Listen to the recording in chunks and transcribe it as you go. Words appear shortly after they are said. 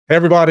Hey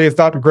everybody, it's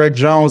Dr. Greg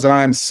Jones, and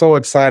I'm so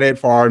excited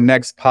for our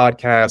next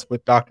podcast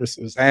with Dr.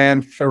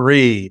 Suzanne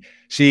Ferree.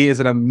 She is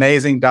an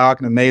amazing doc,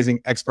 an amazing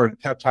expert in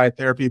peptide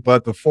therapy.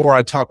 But before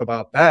I talk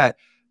about that,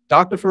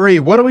 Dr. Ferree,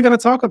 what are we going to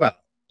talk about?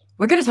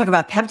 We're going to talk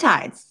about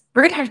peptides.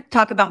 We're going to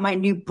talk about my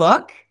new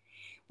book.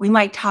 We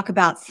might talk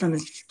about some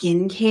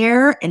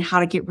skincare and how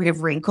to get rid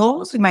of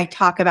wrinkles. We might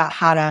talk about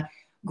how to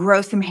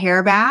grow some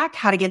hair back,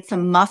 how to get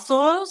some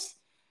muscles,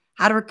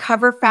 how to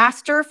recover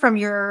faster from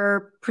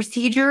your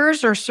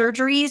procedures or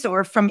surgeries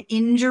or from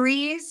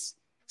injuries.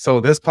 So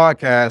this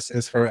podcast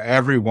is for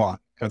everyone,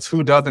 because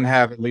who doesn't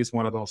have at least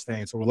one of those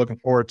things? So we're looking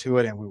forward to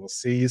it, and we will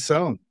see you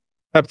soon.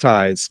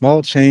 Peptides,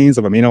 small chains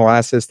of amino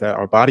acids that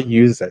our body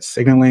uses as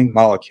signaling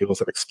molecules,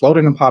 have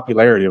exploded in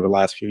popularity over the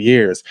last few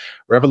years,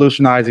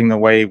 revolutionizing the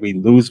way we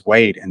lose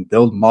weight and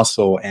build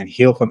muscle and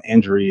heal from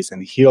injuries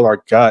and heal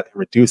our gut,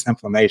 reduce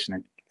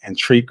inflammation, and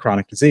treat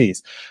chronic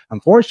disease.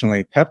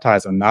 Unfortunately,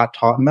 peptides are not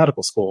taught in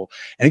medical school,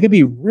 and it can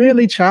be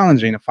really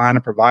challenging to find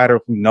a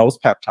provider who knows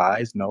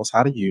peptides, knows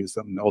how to use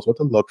them, knows what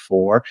to look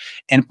for.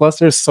 And plus,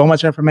 there's so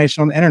much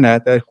information on the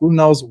internet that who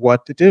knows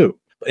what to do.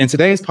 In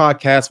today's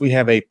podcast, we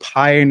have a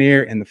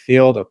pioneer in the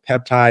field of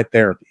peptide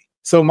therapy.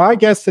 So my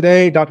guest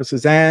today, Dr.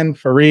 Suzanne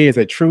Ferree, is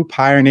a true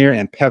pioneer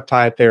in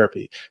peptide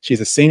therapy. She's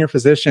a senior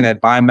physician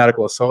at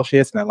Biomedical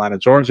Associates in Atlanta,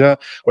 Georgia,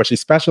 where she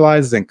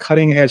specializes in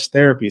cutting-edge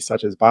therapies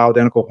such as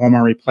bioidentical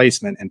hormone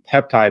replacement and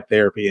peptide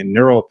therapy and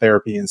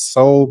neurotherapy and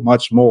so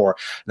much more.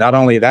 Not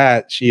only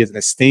that, she is an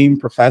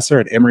esteemed professor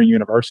at Emory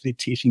University,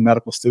 teaching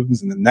medical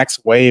students in the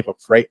next wave of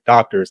great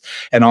doctors.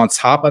 And on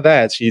top of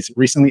that, she's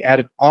recently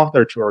added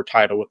author to her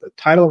title with the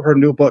title of her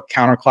new book,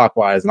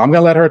 Counterclockwise. And I'm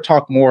going to let her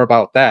talk more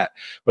about that.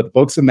 But the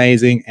book's amazing.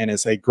 And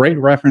it's a great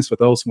reference for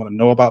those who want to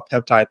know about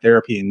peptide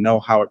therapy and know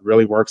how it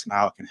really works and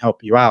how it can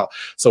help you out.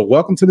 So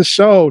welcome to the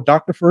show,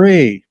 Dr.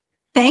 Ferree.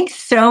 Thanks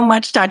so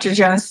much, Dr.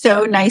 Jones.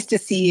 So nice to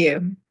see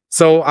you.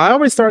 So I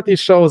always start these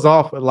shows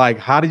off with like,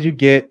 how did you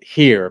get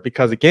here?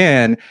 Because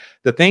again,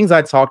 the things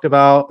I talked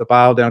about, the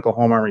bioidentical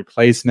hormone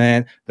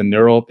replacement, the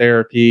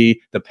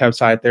neurotherapy, the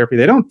peptide therapy,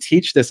 they don't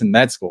teach this in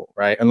med school,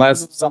 right?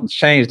 Unless something's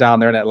changed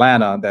down there in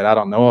Atlanta that I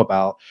don't know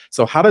about.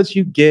 So how did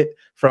you get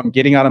from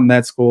getting out of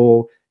med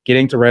school,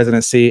 getting to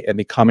residency, and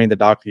becoming the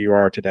doctor you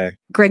are today?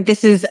 Greg,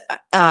 this is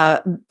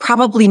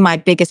probably my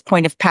biggest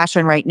point of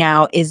passion right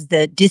now is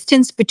the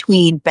distance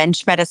between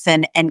bench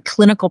medicine and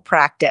clinical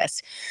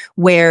practice,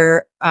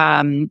 where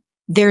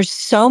there's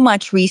so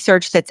much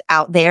research that's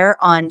out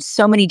there on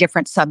so many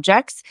different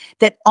subjects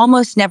that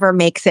almost never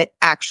makes it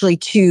actually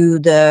to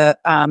the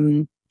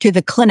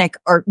clinic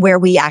or where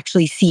we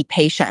actually see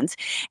patients.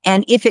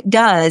 And if it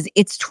does,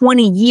 it's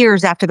 20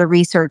 years after the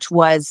research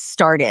was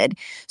started.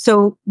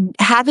 So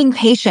having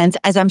patients,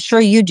 as I'm sure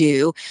you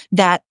do,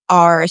 that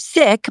are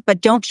sick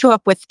but don't show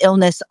up with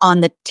illness on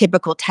the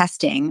typical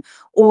testing,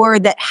 or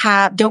that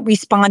don't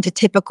respond to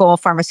typical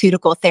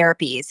pharmaceutical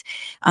therapies.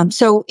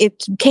 So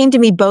it came to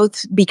me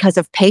both because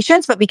of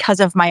patients, but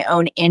because of my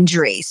own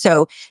injury.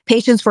 So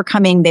patients were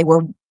coming, they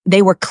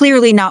were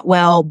clearly not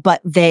well,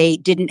 but they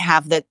didn't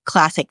have the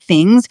classic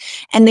things,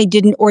 and they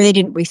didn't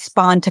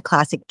respond to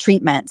classic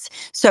treatments.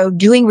 So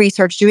doing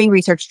research,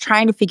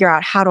 trying to figure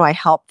out how do I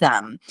help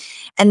them.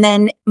 And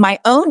then my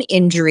own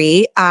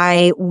injury,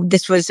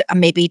 this was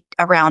maybe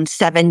around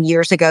 7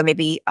 years ago,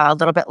 maybe a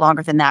little bit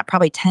longer than that,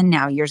 probably 10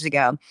 now years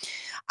ago.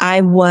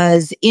 I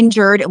was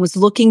injured and was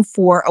looking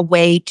for a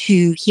way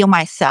to heal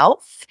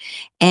myself.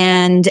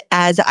 And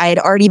as I had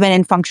already been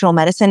in functional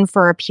medicine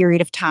for a period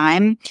of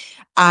time,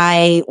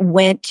 I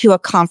went to a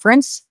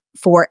conference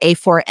for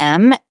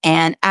A4M.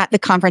 And at the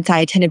conference, I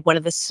attended one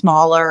of the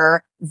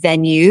smaller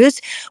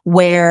venues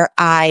where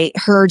I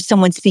heard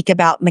someone speak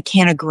about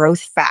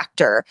growth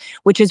factor,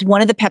 which is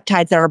one of the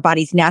peptides that our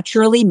bodies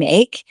naturally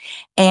make.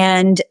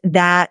 And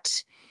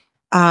that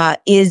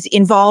is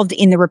involved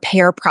in the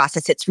repair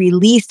process. It's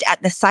released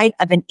at the site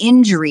of an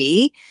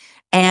injury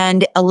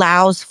and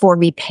allows for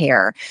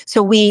repair.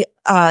 So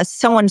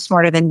someone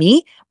smarter than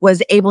me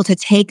was able to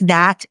take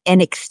that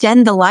and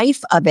extend the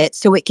life of it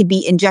so it could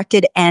be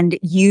injected and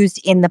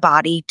used in the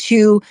body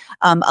to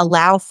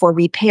allow for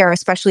repair,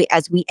 especially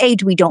as we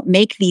age. We don't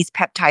make these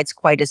peptides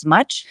quite as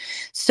much.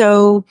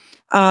 So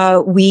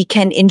we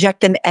can inject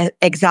them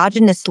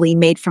exogenously,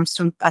 made from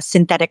a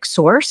synthetic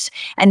source.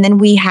 And then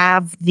we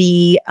have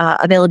the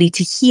ability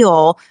to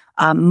heal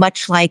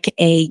much like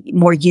a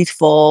more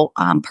youthful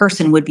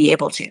person would be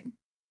able to.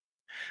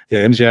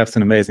 Yeah, MGF's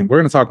an amazing. We're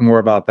going to talk more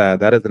about that.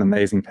 That is an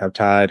amazing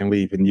peptide, and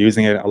we've been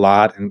using it a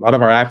lot. And a lot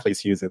of our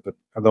athletes use it, but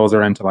those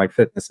are into like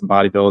fitness and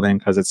bodybuilding,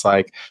 because it's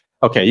like,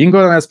 okay, you can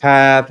go down this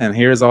path, and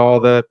here's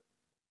all the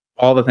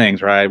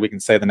things, right? We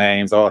can say the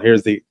names. Oh,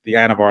 here's the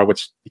Anavar,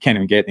 which you can't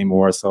even get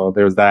anymore. So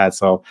there's that.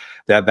 So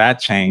that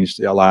changed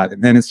a lot.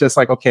 And then it's just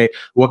like, okay,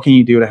 what can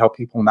you do to help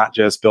people not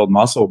just build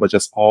muscle, but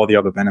just all the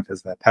other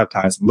benefits that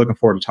peptides? I'm looking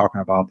forward to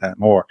talking about that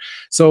more.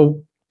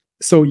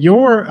 So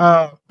you're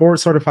board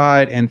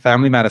certified in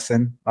family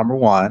medicine, number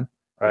one,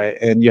 right?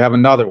 And you have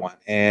another one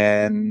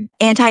in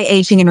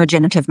anti-aging and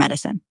regenerative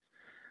medicine.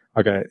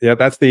 Okay. Yeah,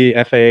 that's the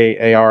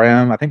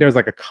FAARM. I think there's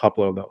like a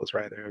couple of those,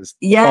 right? There's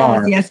Yes,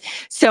 farm. yes.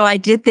 So I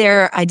did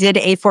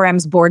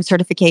A4M's board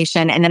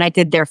certification, and then I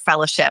did their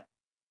fellowship.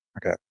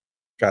 Okay.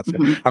 Gotcha.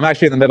 Mhm. I'm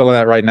actually in the middle of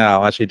that right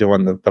now. I'm actually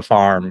doing the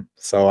farm.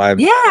 So I'm,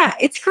 Yeah,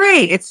 it's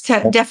great. It's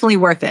definitely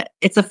worth it.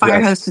 It's a fire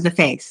yes, hose to the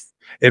face.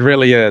 it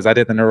really is. I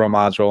did the neuro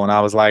module and I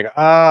was like,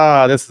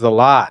 this is a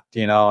lot,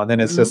 And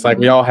then it's just like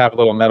we Mhm, all have a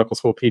little medical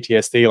school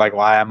PTSD. Like,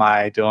 why am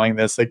I doing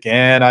this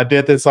again? I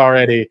did this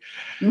already,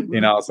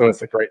 mhm. So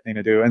it's a great thing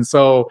to do. And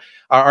so,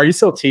 are you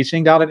still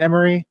teaching down at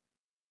Emory?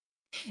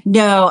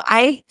 No,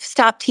 I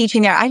stopped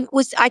teaching there.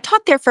 I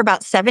taught there for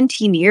about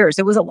 17 years.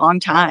 It was a long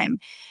time.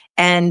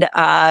 And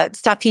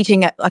stopped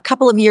teaching a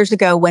couple of years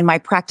ago when my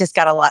practice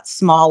got a lot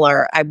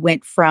smaller. I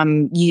went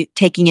from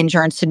taking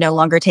insurance to no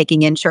longer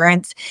taking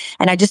insurance.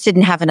 And I just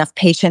didn't have enough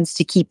patience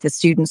to keep the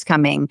students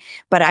coming.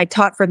 But I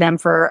taught for them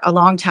for a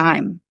long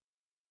time.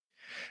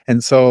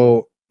 And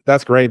so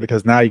that's great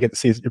because now you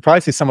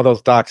probably see some of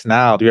those docs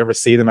now. Do you ever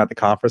see them at the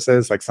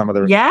conferences? Like some of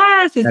the,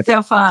 Yes, it's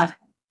so fun.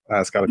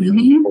 that's got to be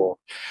really Mhm. cool.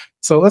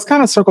 So let's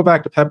kind of circle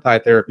back to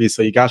peptide therapy.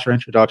 So you got your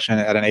introduction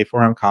at an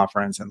A4M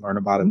conference and learn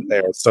about it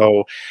there.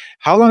 So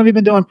how long have you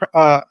been doing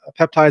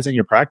peptides in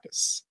your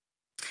practice?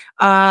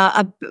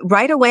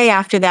 Right away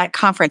after that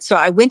conference. So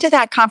I went to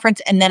that conference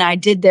and then I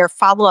did their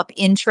follow up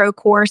intro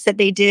course that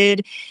they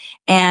did.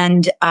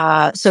 And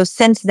so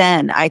since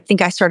then, I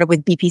think I started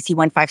with BPC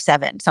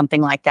 157,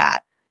 something like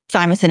that.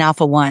 Thymosin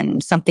alpha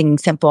 1, something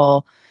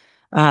simple,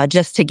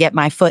 just to get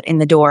my foot in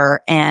the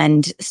door,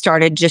 and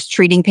started just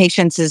treating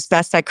patients as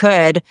best I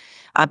could.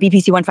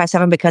 BPC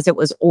 157, because it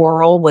was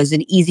oral, was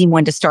an easy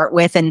one to start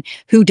with. And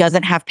who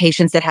doesn't have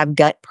patients that have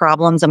gut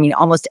problems? I mean,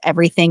 almost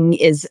everything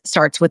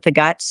starts with the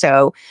gut.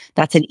 So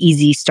that's an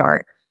easy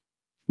start.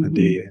 Mhm.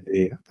 Indeed,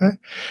 indeed. Okay.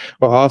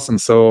 Well, awesome.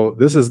 So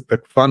this is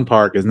the fun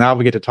part is now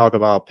we get to talk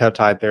about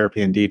peptide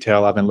therapy in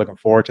detail. I've been looking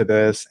forward to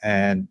this,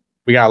 and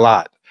we got a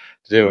lot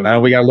to do. And I know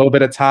we got a little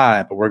bit of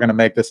time, but we're going to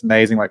make this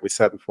amazing, like we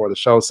said before the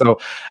show. So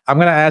I'm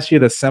going to ask you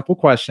the simple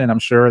question. I'm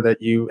sure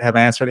that you have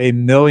answered a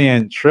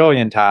million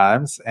trillion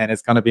times, and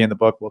it's going to be in the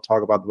book. We'll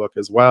talk about the book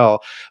as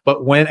well.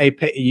 But when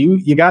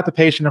you got the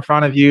patient in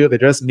front of you, they're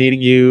just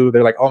meeting you.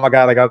 They're like, "Oh my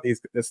God, I got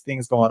this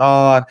things going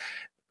on.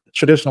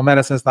 Traditional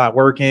medicine's not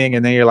working."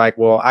 And then you're like,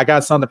 well, I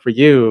got something for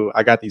you.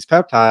 I got these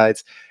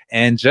peptides.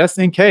 And just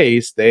in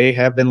case they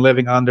have been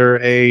living under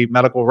a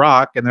medical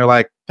rock and they're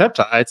like,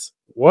 peptides,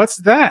 what's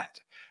that?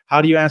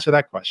 How do you answer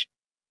that question?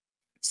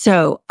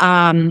 So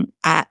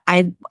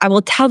I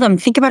will tell them,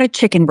 think about a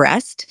chicken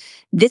breast.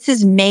 This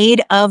is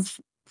made of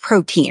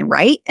protein,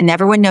 right? And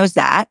everyone knows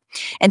that.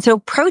 And so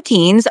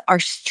proteins are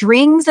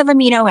strings of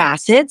amino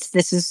acids.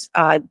 This is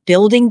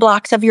building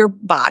blocks of your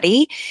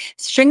body,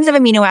 strings of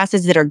amino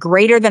acids that are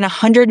greater than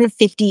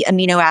 150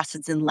 amino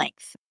acids in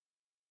length.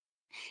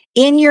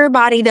 In your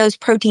body, those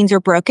proteins are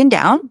broken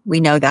down. We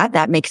know that.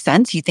 That makes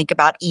sense. You think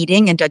about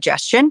eating and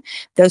digestion.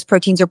 Those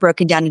proteins are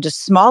broken down into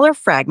smaller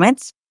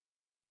fragments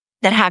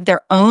that have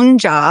their own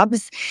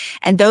jobs.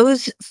 And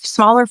those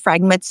smaller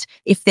fragments,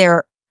 if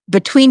they're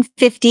between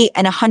 50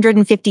 and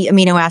 150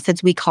 amino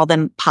acids, we call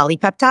them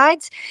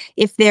polypeptides.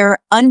 If they're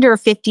under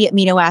 50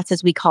 amino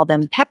acids, we call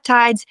them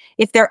peptides.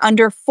 If they're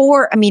under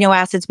 4 amino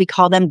acids, we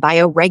call them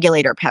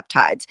bioregulator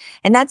peptides.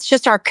 And that's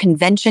just our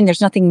convention.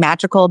 There's nothing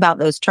magical about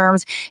those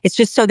terms. It's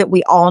just so that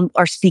we all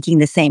are speaking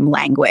the same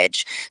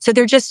language. So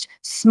they're just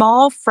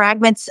small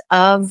fragments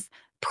of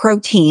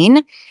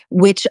protein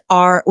which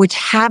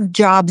have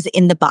jobs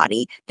in the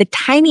body. The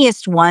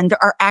tiniest ones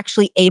are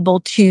actually able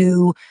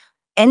to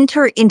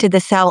enter into the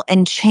cell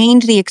and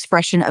change the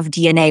expression of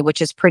DNA, which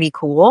is pretty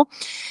cool.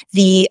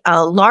 The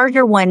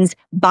larger ones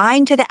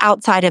bind to the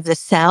outside of the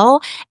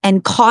cell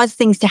and cause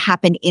things to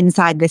happen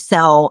inside the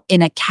cell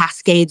in a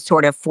cascade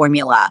sort of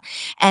formula.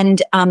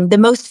 And the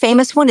most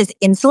famous one is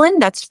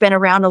insulin. That's been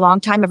around a long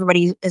time.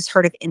 Everybody has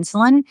heard of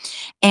insulin.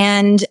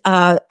 And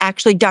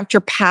actually, Dr.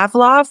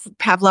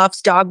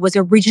 Pavlov's dog, was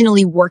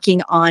originally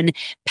working on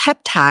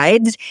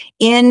peptides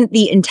in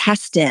the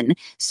intestine.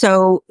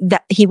 So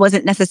that he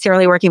wasn't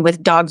necessarily working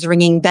with dogs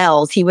ringing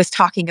bells. He was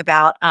talking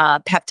about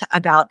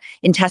about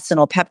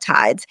intestinal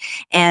peptides.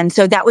 And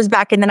so that was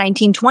back in the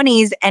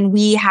 1920s, and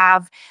we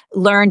have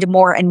learned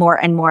more and more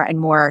and more and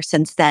more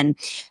since then.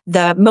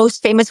 The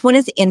most famous one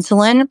is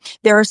insulin.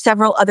 There are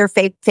several other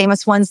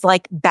famous ones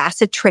like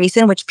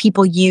bacitracin, which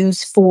people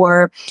use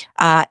for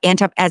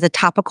as a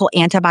topical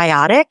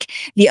antibiotic.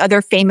 The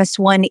other famous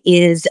one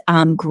is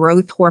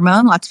growth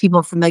hormone. Lots of people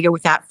are familiar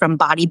with that from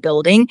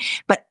bodybuilding,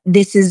 but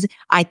this is,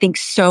 I think,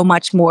 so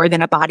much more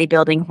than a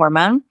bodybuilding hormone.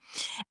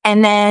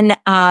 And then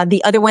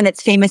the other one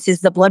that's famous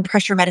is the blood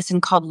pressure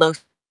medicine called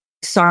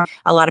Losartan.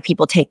 A lot of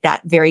people take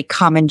that very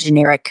common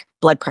generic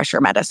blood pressure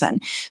medicine.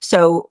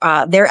 So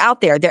they're out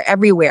there. They're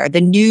everywhere.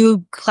 The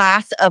new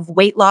class of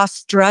weight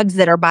loss drugs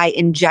that are by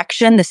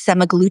injection, the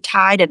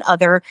semaglutide and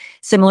other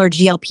similar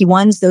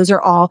GLP-1s, those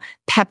are all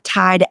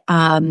peptide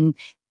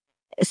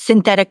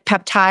synthetic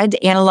peptides,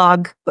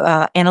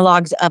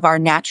 analogs of our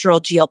natural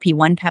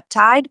GLP-1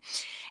 peptide.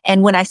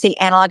 And when I say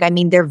analog, I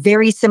mean they're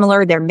very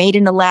similar. They're made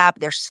in a lab.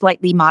 They're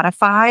slightly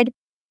modified.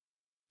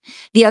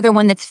 The other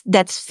one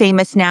that's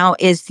famous now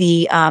is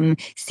the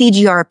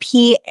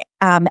CGRP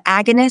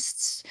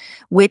agonists,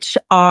 which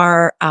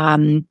are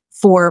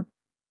for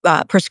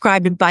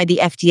prescribed by the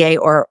FDA,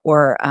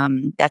 or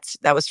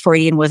that was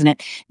Freudian, wasn't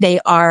it? They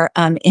are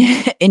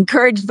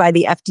encouraged by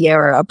the FDA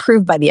or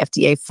approved by the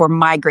FDA for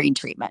migraine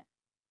treatment.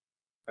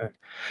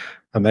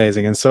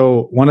 Amazing. And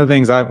so one of the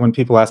things when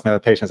people ask me, the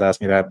patients ask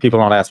me that, people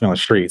don't ask me on the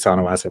streets. I don't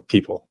know why I said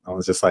people. I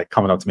was just like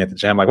coming up to me at the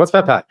gym, like, what's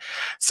peptide?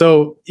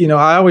 So,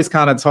 I always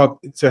kind of talk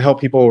to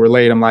help people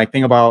relate. I'm like,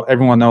 think about,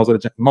 everyone knows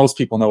most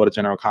people know what a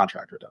general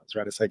contractor does,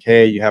 right? It's like,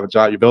 hey, you have a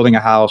job, you're building a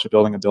house, you're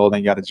building a building,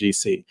 you got a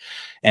GC.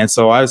 And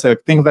so I would say,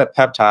 think of that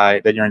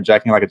peptide that you're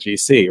injecting like a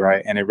GC,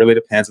 right? And it really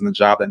depends on the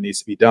job that needs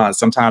to be done.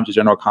 Sometimes your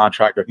general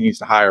contractor needs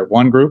to hire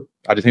one group.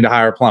 I just need to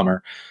hire a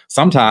plumber.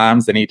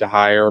 Sometimes they need to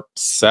hire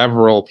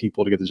several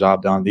people to get the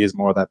job done. These are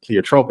more of that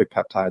pleiotropic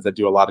peptides that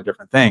do a lot of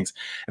different things.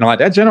 And like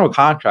that general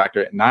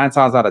contractor, 9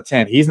 times out of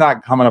 10, he's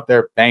not coming up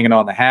there banging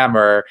on the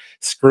hammer,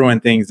 screwing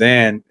things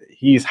in.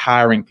 He's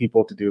hiring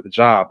people to do the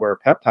job, where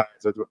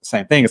peptides are the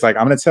same thing. It's like,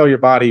 I'm going to tell your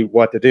body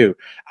what to do.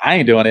 I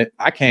ain't doing it.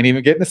 I can't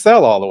even get in the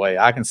cell all the way.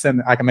 I can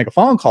make a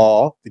phone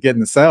call to get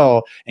in the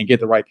cell and get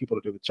the right people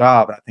to do the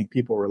job. And I think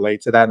people relate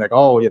to that and like,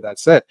 oh yeah,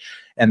 that's it.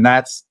 And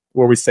that's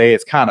where we say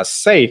it's kind of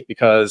safe,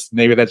 because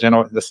maybe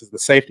this is the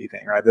safety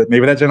thing, right? That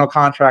maybe that general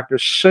contractor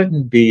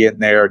shouldn't be in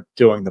there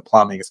doing the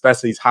plumbing,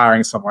 especially he's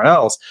hiring somewhere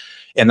else.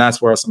 And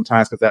that's where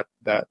sometimes, because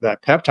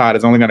that peptide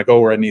is only going to go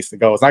where it needs to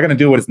go. It's not going to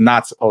do what it's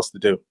not supposed to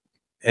do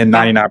in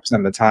 99%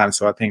 of the time.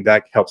 So I think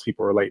that helps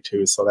people relate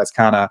too. So that's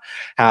kind of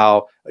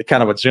how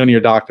kind of a junior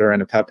doctor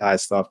and the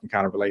peptide stuff can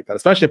kind of relate that,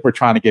 especially if we're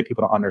trying to get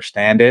people to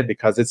understand it,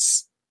 because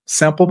it's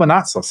simple, but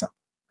not so simple,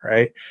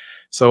 right?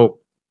 So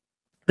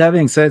that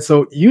being said,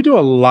 so you do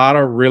a lot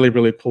of really,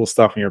 really cool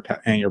stuff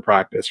in your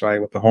practice,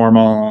 right? With the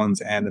hormones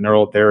and the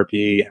neural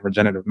therapy and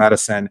regenerative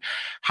medicine.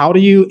 How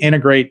do you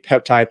integrate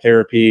peptide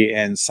therapy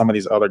and some of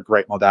these other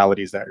great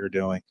modalities that you're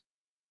doing?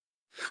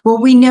 Well,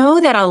 we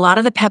know that a lot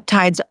of the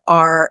peptides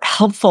are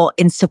helpful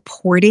in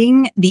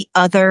supporting the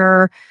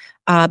other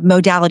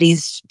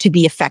modalities to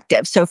be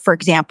effective. So, for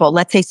example,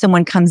 let's say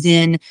someone comes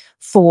in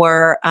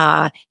for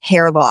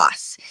hair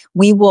loss.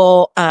 We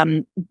will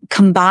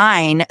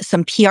combine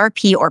some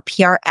PRP or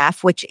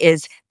PRF, which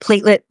is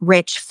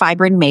platelet-rich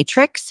fibrin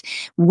matrix,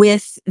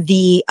 with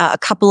a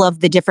couple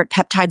of the different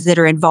peptides that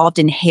are involved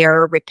in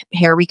hair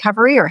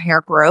recovery or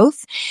hair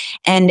growth.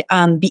 And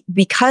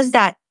because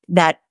that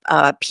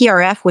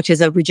PRF, which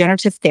is a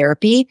regenerative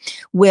therapy,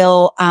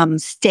 will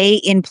stay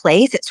in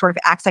place. It sort of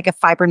acts like a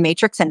fibrin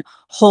matrix and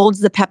holds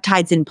the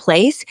peptides in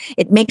place.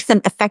 It makes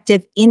them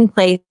effective in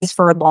place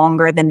for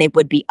longer than they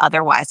would be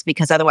otherwise,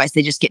 because otherwise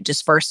they just get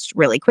dispersed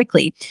really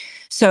quickly.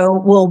 So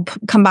we'll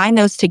combine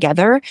those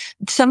together.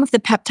 Some of the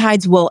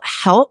peptides will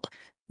help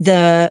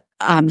the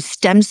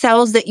stem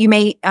cells that you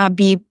may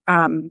be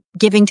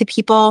giving to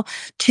people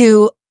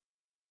to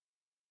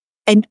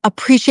and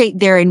appreciate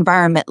their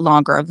environment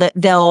longer. That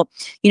they'll,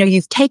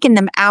 you've taken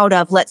them out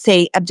of, let's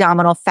say,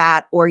 abdominal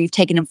fat, or you've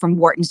taken them from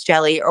Wharton's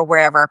jelly or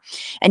wherever,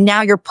 and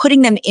now you're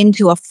putting them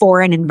into a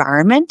foreign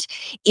environment.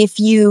 If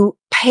you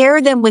pair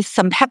them with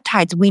some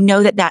peptides, we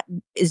know that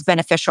is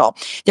beneficial.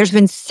 There's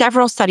been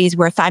several studies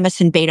where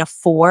thymosin beta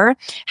 4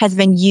 has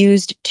been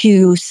used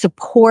to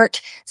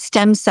support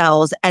stem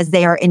cells as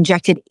they are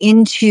injected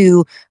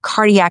into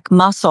cardiac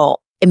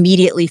muscle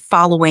immediately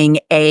following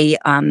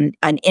an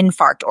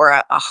infarct or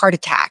a heart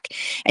attack.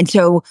 And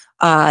so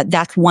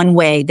that's one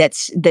way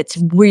that's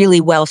really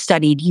well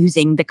studied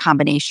using the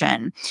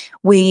combination.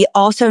 We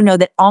also know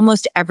that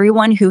almost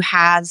everyone who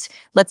has,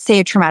 let's say,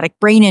 a traumatic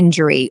brain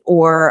injury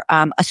or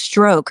a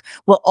stroke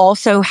will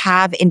also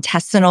have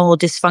intestinal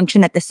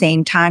dysfunction at the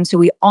same time. So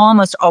we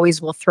almost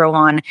always will throw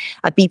on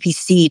a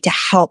BPC to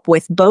help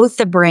with both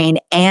the brain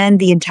and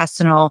the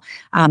intestinal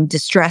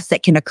distress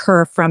that can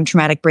occur from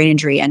traumatic brain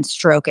injury and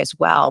stroke as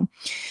well.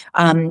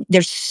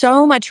 There's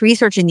so much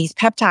research in these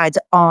peptides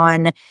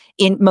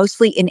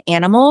mostly in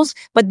animals,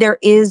 but there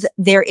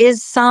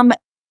is some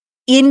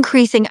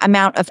increasing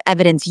amount of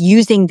evidence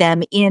using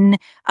them in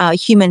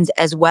humans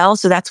as well.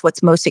 So that's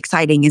what's most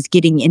exciting, is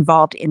getting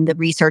involved in the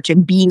research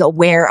and being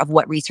aware of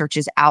what research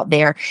is out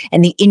there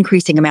and the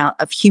increasing amount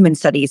of human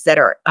studies that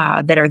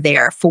are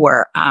there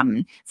for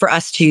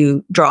us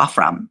to draw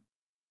from.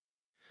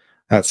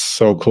 That's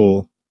so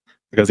cool,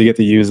 because you get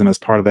to use them as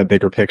part of that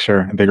bigger picture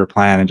and bigger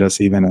plan, and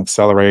just even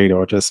accelerate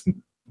or just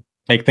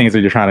make things that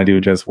you're trying to do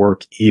just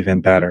work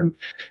even better. Mm-hmm.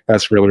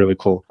 That's really, really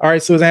cool. All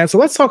right, Suzanne. So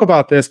let's talk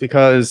about this,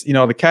 because,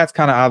 the cat's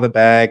kind of out of the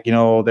bag.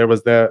 There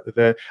was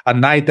a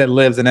night that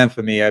lives in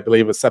infamy. I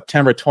believe it was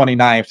September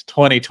 29th,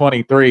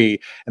 2023.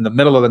 In the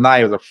middle of the night,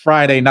 it was a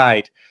Friday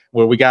night,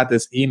 where we got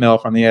this email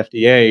from the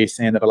FDA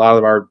saying that a lot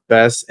of our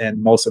best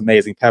and most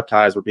amazing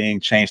peptides were being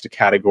changed to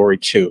category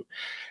 2.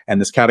 And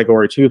this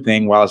category 2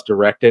 thing, while it's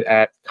directed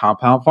at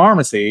compound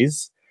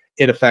pharmacies,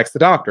 it affects the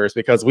doctors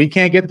because we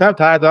can't get the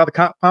peptides out of the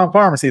compound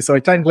pharmacy. So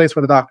it technically it's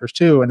for the doctors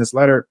too. And this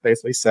letter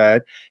basically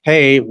said,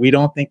 hey, we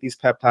don't think these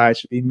peptides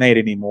should be made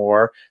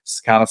anymore.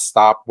 Just kind of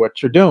stop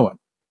what you're doing.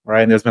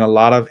 Right. And there's been a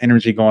lot of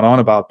energy going on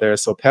about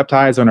this. So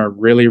peptides are in a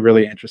really,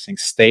 really interesting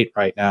state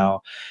right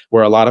now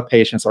where a lot of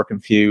patients are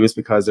confused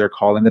because they're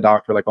calling the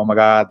doctor like, oh my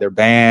God, they're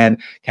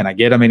banned. Can I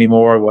get them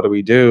anymore? What do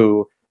we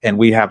do? And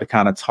we have to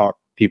kind of talk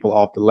people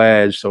off the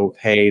ledge. So,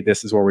 hey,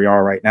 this is where we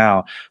are right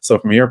now. So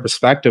from your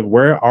perspective,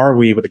 where are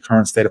we with the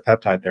current state of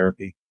peptide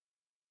therapy?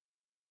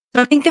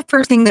 So I think the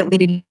first thing that we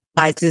need to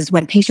realize is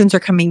when patients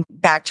are coming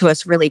back to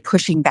us really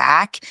pushing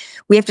back,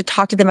 we have to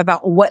talk to them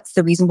about what's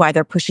the reason why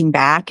they're pushing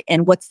back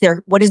and what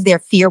is their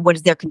fear, what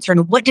is their concern,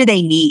 what do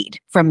they need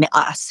from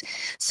us.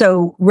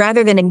 So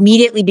rather than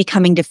immediately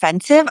becoming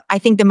defensive, I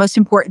think the most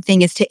important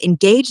thing is to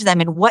engage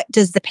them in what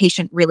does the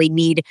patient really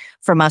need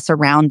from us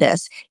around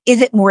this.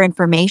 Is it more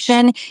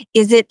information?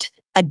 Is it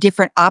a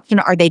different option?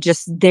 Are they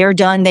just, they're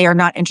done, they are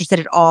not interested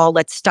at all,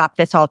 let's stop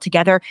this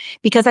altogether?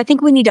 Because I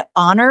think we need to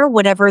honor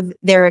whatever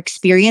their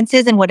experience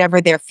is and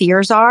whatever their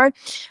fears are.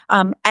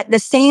 At the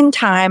same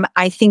time,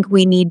 I think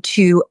we need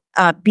to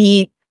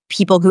be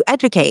people who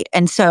educate.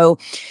 And so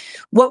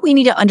what we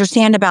need to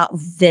understand about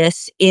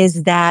this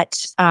is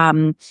that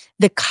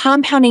the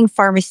compounding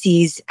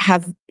pharmacies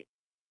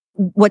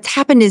what's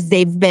happened is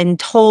they've been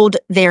told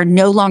they're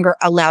no longer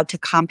allowed to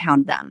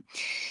compound them.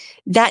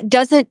 That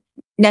doesn't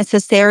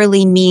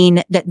necessarily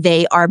mean that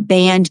they are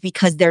banned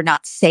because they're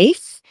not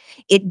safe.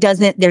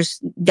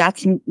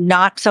 That's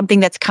not something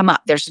that's come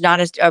up. That's not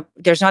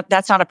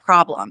a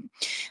problem,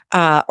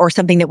 or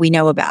something that we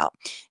know about.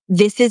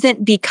 This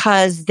isn't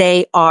because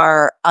they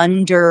are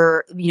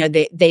under,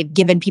 they've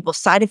given people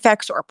side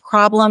effects or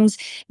problems.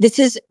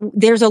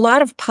 There's a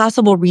lot of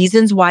possible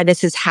reasons why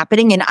this is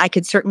happening. And I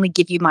could certainly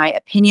give you my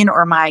opinion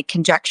or my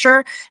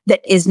conjecture that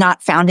is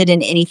not founded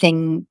in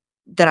anything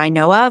that I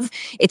know of.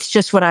 It's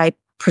just what I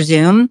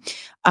presume.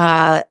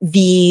 One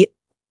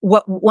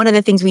of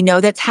the things we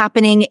know that's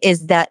happening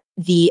is that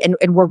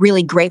and we're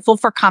really grateful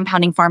for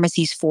compounding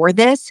pharmacies for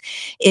this,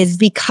 is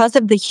because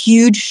of the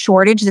huge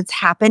shortage that's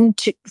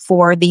happened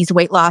for these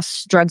weight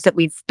loss drugs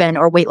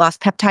or weight loss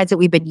peptides that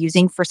we've been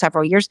using for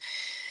several years.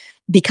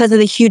 Because of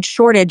the huge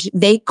shortage,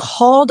 they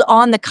called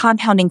on the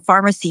compounding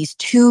pharmacies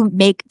to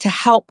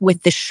help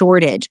with the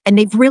shortage, and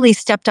they've really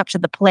stepped up to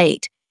the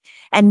plate.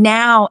 And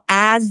now,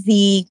 as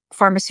the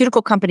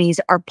pharmaceutical companies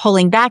are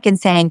pulling back and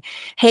saying,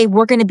 hey,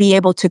 we're going to be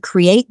able to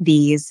create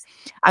these,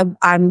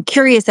 I'm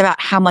curious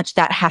about how much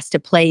that has to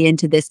play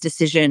into this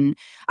decision.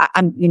 I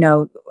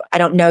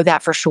don't know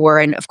that for sure.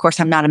 And of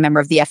course, I'm not a member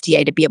of the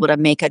FDA to be able to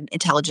make an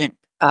intelligent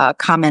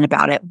comment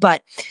about it.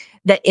 But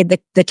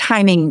the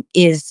timing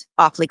is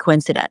awfully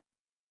coincident.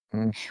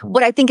 Mm-hmm.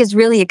 What I think is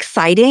really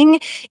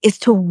exciting is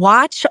to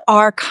watch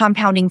our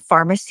compounding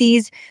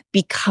pharmacies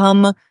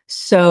become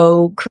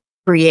so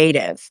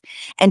creative,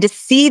 and to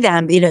see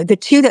them, the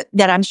two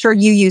that I'm sure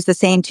you use, the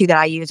same two that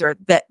I use, or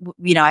that,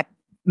 I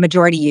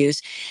majority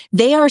use,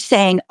 they are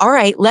saying, all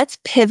right, let's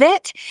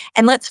pivot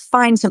and let's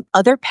find some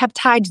other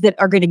peptides that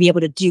are going to be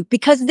able to do,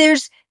 because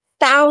there's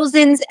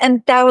thousands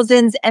and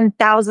thousands and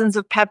thousands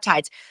of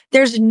peptides.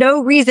 There's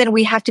no reason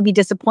we have to be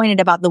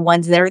disappointed about the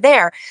ones that are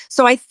there.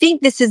 So I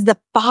think this is the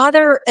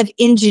father of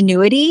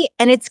ingenuity,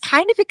 and it's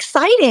kind of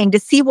exciting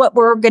to see what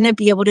we're going to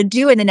be able to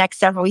do in the next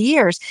several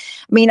years.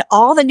 I mean,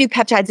 all the new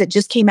peptides that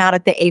just came out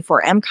at the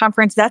A4M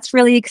conference, that's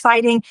really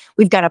exciting.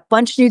 We've got a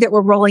bunch new that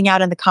we're rolling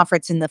out in the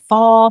conference in the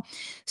fall.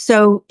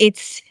 So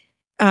it's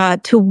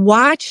to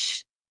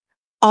watch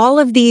all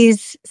of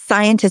these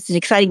scientists is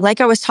exciting.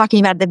 Like I was talking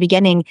about at the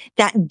beginning,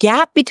 that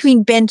gap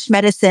between bench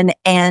medicine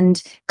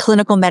and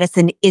clinical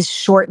medicine is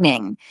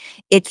shortening.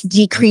 It's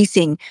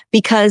decreasing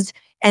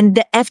and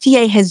the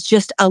FDA has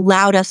just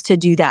allowed us to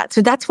do that.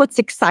 So that's what's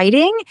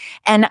exciting.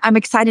 And I'm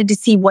excited to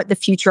see what the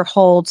future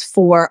holds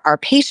for our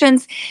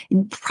patients.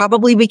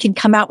 Probably we can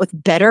come out with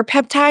better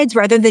peptides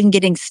rather than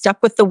getting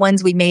stuck with the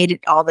ones we made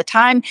all the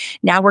time.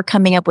 Now we're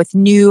coming up with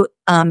new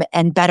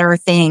and better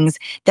things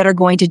that are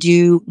going to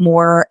do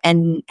more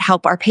and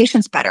help our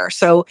patients better.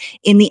 So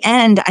in the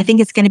end, I think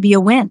it's going to be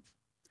a win.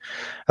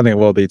 I think it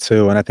will be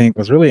too. And I think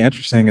what's really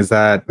interesting is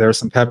that there are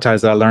some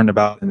peptides that I learned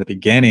about in the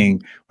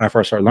beginning when I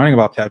first started learning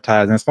about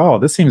peptides. And it's, oh,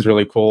 this seems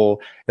really cool.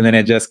 And then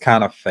it just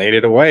kind of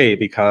faded away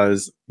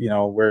because,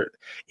 we're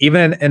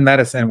even in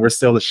medicine, we're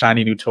still the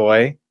shiny new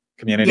toy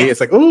community. Yes.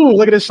 It's like, ooh,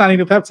 look at this shiny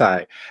new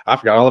peptide. I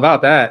forgot all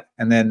about that.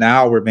 And then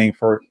now we're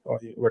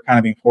kind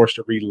of being forced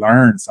to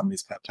relearn some of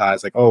these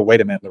peptides. Like, oh,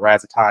 wait a minute,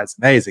 lorazatide's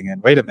amazing.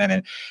 And wait a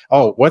minute,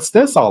 oh, what's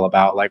this all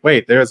about? Like,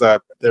 wait, there's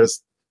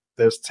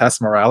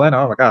tesmorelin.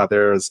 Oh my God,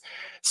 there's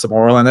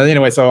samorelin.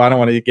 Anyway, so I don't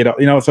want to get,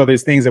 so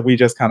there's things that we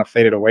just kind of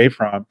faded away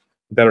from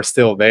that are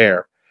still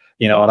there,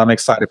 and I'm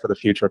excited for the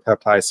future of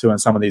peptides too.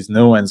 And some of these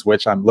new ones,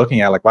 which I'm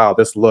looking at like, wow,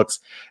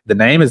 the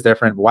name is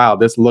different. Wow,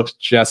 this looks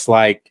just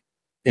like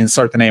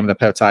insert the name of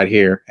the peptide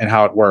here and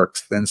how it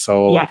works. And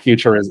so the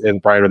future is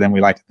brighter than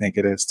we like to think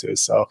it is too.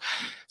 So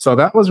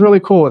that was really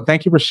cool. And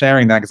thank you for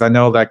sharing that, because I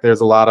know like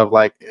there's a lot of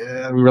like,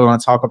 we really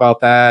want to talk about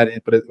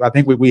that. But I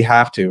think we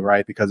have to,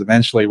 right? Because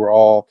eventually we're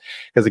all,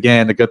 because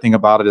again, the good thing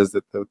about it is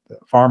that the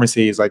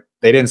pharmacies, like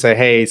they didn't say,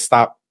 hey,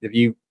 stop. If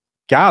you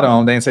got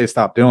them, they didn't say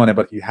stop doing it.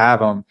 But if you have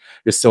them,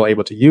 you're still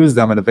able to use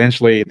them. And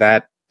eventually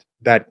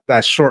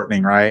that's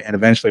shortening, right? And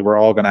eventually we're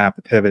all going to have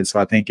to pivot. So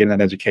I think getting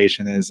that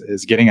education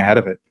is getting ahead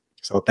of it.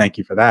 So thank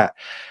you for that.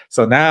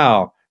 So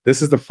now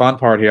this is the fun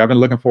part here. I've been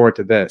looking forward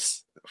to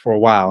this for a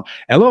while.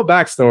 And a little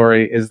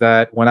backstory is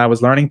that when I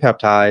was learning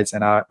peptides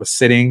and I was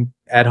sitting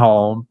at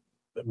home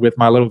with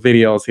my little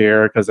videos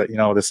here, because, you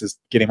know, this is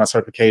getting my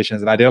certifications,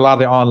 and I did a lot of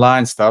the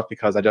online stuff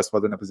because I just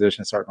wasn't in a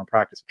position to start my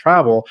practice of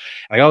travel.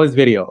 And I got all these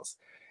videos.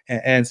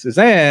 And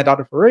Suzanne,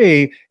 Dr.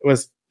 Ferree,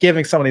 was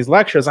giving some of these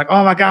lectures like,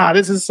 oh my God,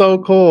 this is so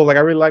cool. Like,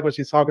 I really like what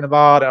she's talking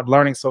about. I'm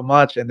learning so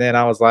much. And then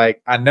I was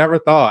like, I never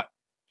thought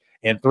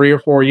in 3 or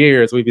 4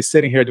 years, we'd be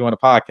sitting here doing a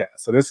podcast.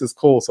 So this is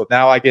cool. So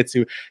now I get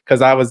to,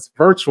 because I was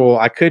virtual,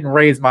 I couldn't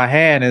raise my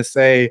hand and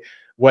say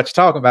what you're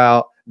talking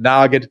about.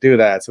 Now I get to do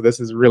that. So this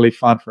is really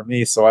fun for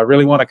me. So I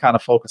really want to kind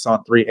of focus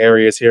on 3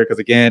 areas here, because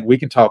again, we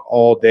can talk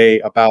all day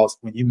about,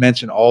 when you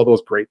mention all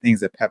those great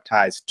things that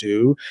peptides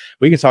do,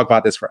 we can talk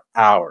about this for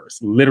hours,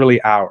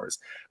 literally hours.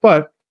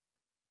 But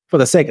for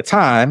the sake of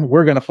time,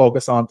 we're going to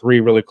focus on 3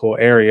 really cool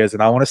areas.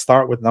 And I want to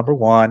start with number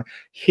 1,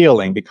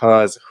 healing,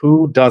 because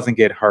who doesn't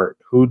get hurt?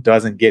 Who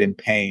doesn't get in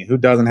pain? Who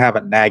doesn't have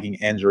a nagging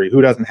injury?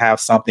 Who doesn't have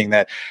something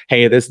that,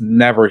 hey, this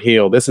never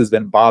healed? This has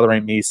been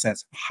bothering me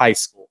since high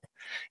school.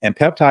 And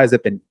peptides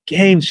have been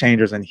game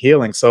changers in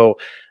healing. So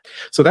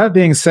that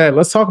being said,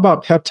 let's talk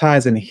about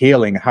peptides and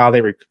healing, how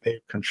they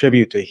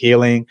contribute to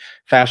healing,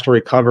 faster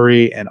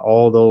recovery, and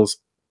all those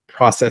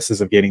processes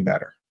of getting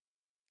better.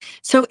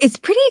 So it's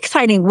pretty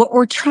exciting. What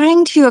we're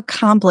trying to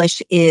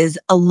accomplish is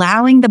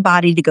allowing the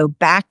body to go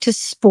back to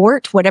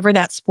sport, whatever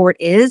that sport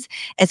is,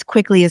 as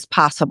quickly as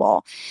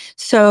possible.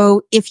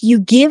 So if you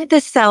give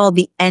the cell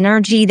the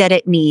energy that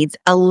it needs,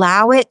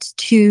 allow it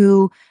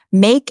to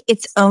make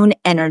its own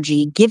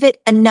energy, give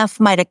it enough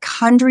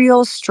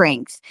mitochondrial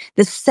strength,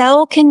 the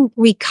cell can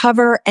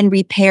recover and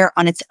repair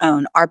on its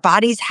own. Our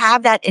bodies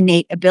have that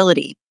innate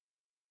ability.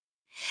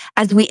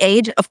 As we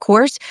age, of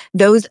course,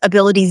 those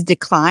abilities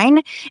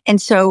decline. And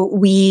so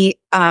we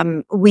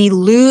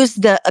lose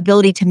the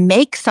ability to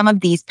make some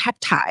of these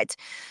peptides.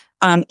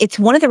 It's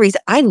one of the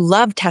reasons I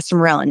love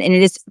testosterone,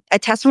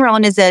 and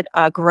testosterone is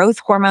a growth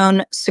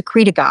hormone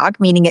secretagogue,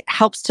 meaning it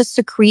helps to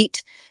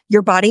secrete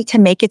your body to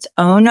make its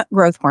own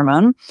growth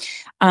hormone.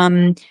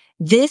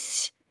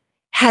 This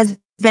has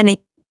been a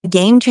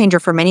game changer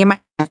for many of my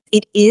clients.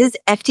 It is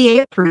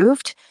FDA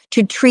approved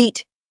to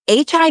treat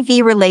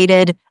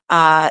HIV-related.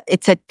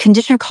 It's a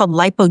condition called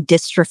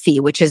lipodystrophy,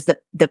 which is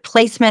the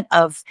placement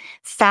of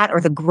fat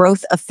or the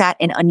growth of fat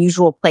in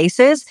unusual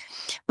places.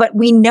 But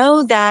we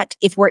know that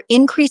if we're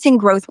increasing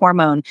growth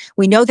hormone,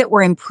 we know that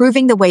we're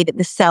improving the way that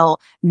the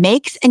cell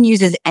makes and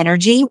uses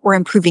energy. We're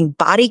improving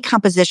body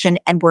composition,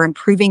 and we're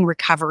improving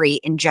recovery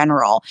in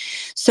general.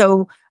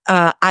 So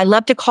I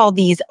love to call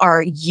these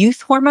our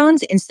youth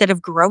hormones instead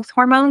of growth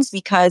hormones,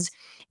 because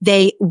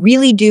they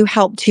really do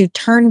help to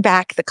turn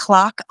back the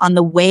clock on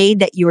the way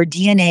that your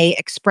DNA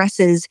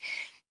expresses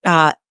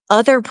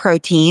other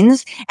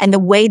proteins and the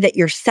way that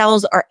your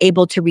cells are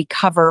able to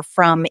recover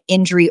from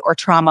injury or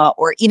trauma,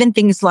 or even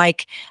things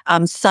like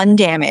sun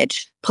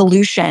damage,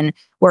 pollution,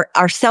 where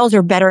our cells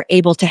are better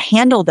able to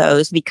handle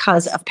those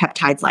because of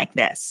peptides like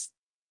this.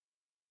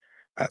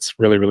 That's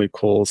really, really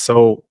cool.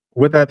 So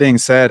with that being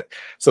said,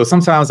 so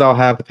sometimes I'll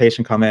have the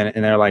patient come in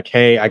and they're like,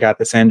 hey, I got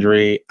this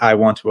injury. I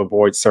want to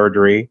avoid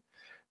surgery.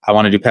 I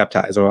want to do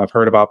peptides, or I've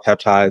heard about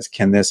peptides.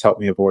 Can this help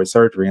me avoid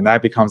surgery? And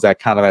that becomes that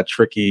kind of that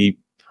tricky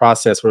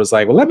process where it's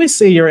like, well, let me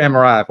see your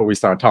MRI before we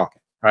start talking,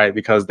 right?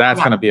 Because that's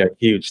going to be a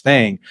huge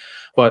thing.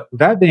 But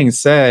that being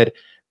said,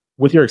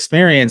 with your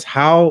experience,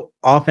 how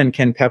often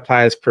can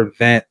peptides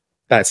prevent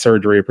that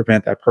surgery, or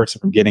prevent that person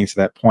from getting to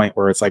that point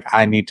where it's like,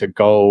 I need to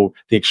go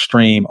the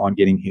extreme on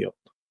getting healed?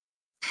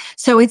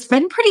 So it's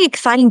been pretty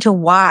exciting to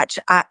watch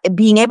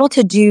being able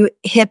to do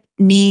hip,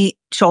 knee,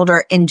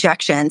 shoulder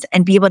injections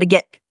and be able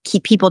to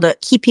keep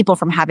people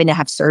from having to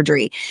have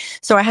surgery.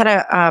 So I had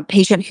a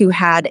patient who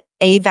had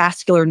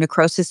avascular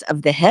necrosis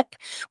of the hip,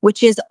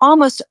 which is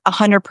almost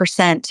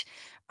 100%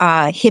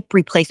 hip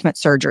replacement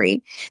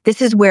surgery.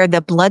 This is where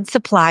the blood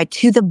supply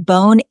to the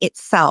bone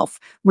itself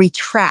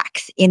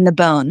retracts in the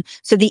bone.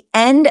 So the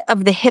end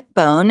of the hip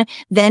bone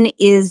then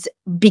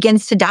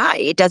begins to die.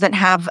 It doesn't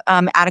have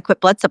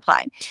adequate blood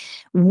supply.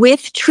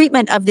 With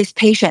treatment of this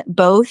patient,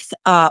 both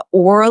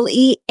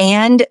orally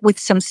and with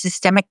some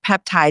systemic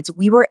peptides,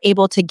 we were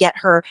able to get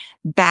her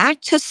back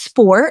to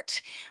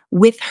sport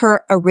with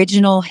her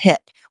original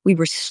hip. We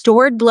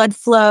restored blood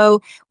flow.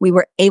 We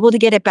were able to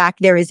get it back.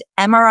 There is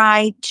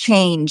MRI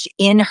change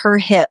in her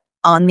hip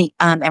on the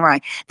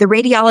MRI. The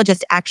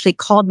radiologist actually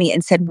called me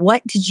and said,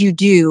 "What did you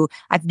do?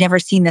 I've never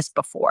seen this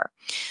before."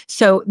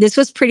 So this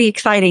was pretty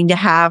exciting to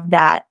have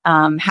that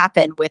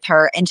happen with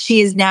her. And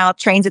she is now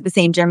trains at the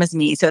same gym as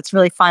me. So it's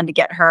really fun to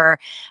get her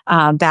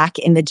back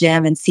in the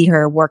gym and see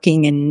her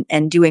working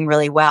and doing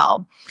really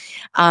well.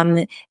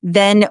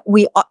 Then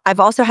I've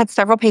also had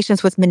several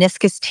patients with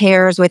meniscus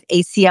tears, with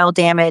ACL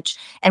damage,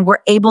 and we're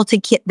able to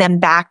get them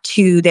back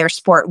to their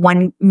sport.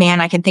 One man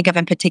I can think of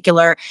in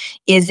particular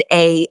is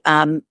a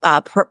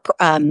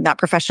not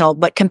professional,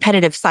 but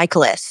competitive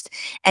cyclist.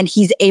 And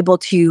he's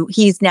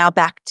now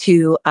back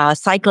to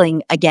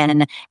cycling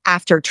again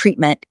after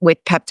treatment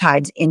with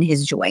peptides in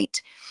his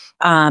joint.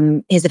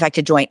 His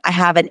affected joint. I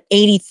have an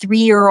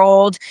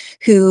 83-year-old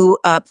who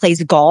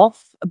plays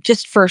golf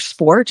just for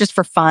sport, just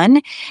for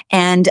fun.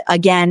 And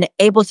again,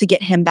 able to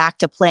get him back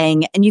to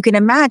playing. And you can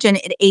imagine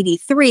at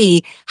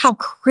 83, how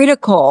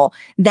critical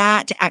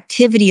that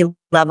activity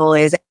level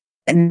is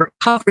and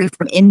recovery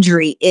from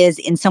injury is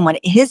in someone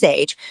his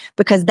age,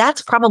 because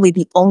that's probably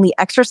the only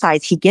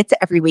exercise he gets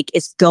every week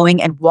is going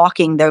and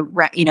walking the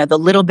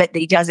little bit that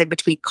he does in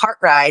between cart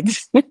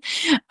rides.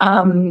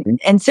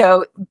 And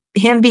so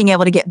him being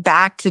able to get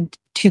back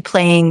to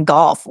playing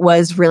golf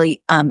was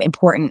really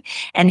important.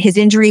 And his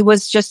injury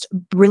was just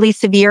really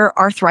severe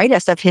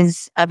arthritis of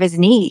his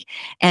knee.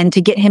 And to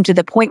get him to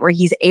the point where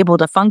he's able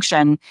to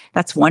function,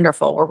 that's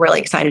wonderful. We're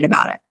really excited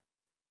about it.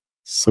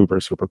 Super,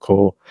 super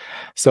cool.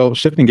 So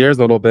shifting gears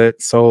a little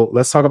bit. So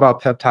let's talk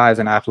about peptides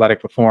and athletic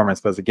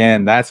performance. Because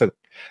again, that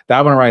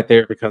one right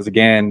there, because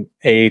again,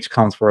 age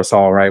comes for us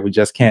all, right? We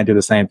just can't do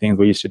the same things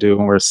we used to do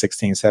when we were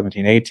 16,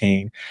 17,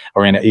 18,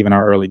 or in even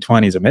our early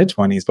 20s or mid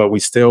 20s, but we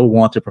still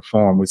want to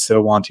perform. We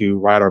still want to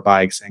ride our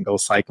bikes and go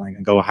cycling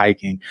and go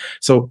hiking.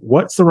 So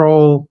what's the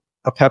role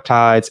of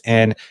peptides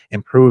in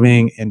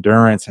improving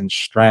endurance and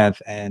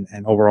strength and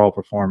overall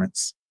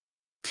performance?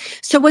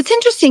 So what's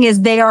interesting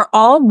is they are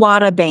all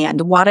WADA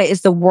banned. WADA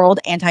is the World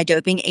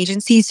Anti-Doping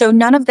Agency. So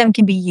none of them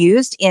can be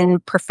used in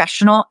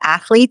professional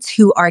athletes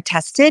who are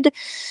tested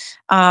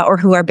or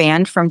who are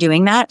banned from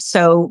doing that.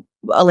 So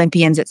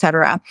Olympians, et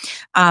cetera.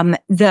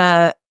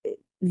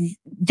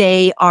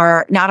 They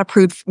are not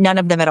approved, none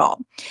of them at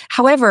all.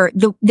 However,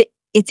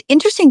 it's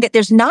interesting that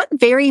there's not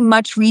very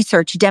much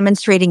research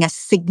demonstrating a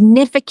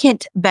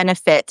significant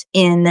benefit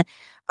in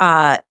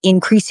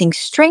increasing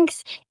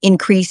strength,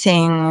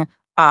 increasing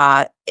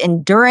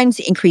endurance,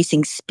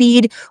 increasing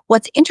speed.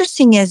 What's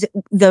interesting is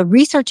the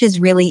research is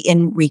really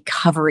in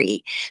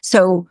recovery.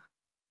 So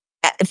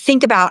I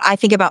think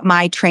about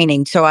my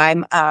training. So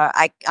I'm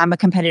a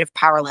competitive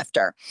power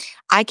lifter.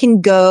 I can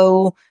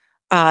go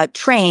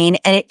train,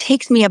 and it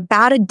takes me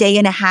about a day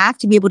and a half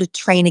to be able to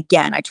train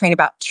again. I train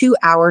about 2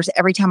 hours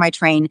every time I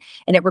train,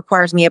 and it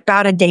requires me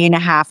about a day and a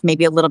half,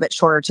 maybe a little bit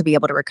shorter, to be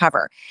able to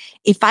recover.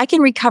 If I can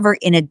recover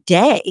in a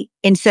day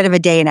instead of a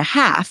day and a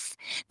half,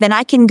 then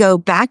I can go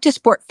back to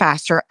sport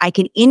faster. I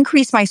can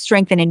increase my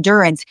strength and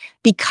endurance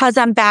because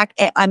I'm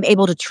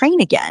able to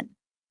train again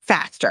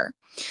faster.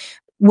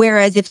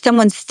 Whereas if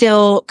someone's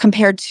still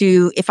compared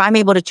to if I'm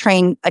able to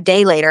train a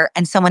day later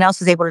and someone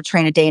else is able to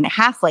train a day and a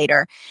half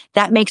later,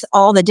 that makes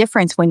all the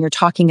difference when you're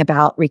talking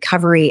about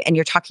recovery and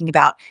you're talking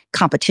about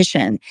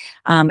competition.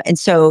 And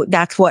so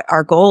that's what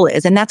our goal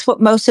is. And that's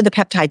what most of the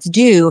peptides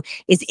do,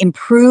 is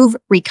improve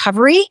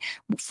recovery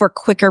for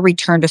quicker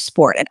return to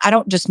sport. And I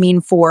don't just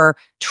mean for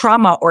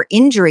trauma or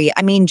injury.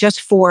 I mean,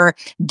 just for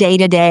day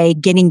to day,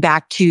 getting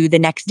back to the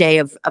next day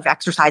of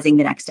exercising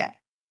the next day.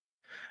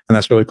 And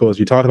that's really cool. As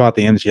you talked about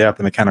the MGF,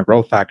 the mechanical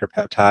growth factor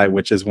peptide,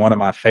 which is one of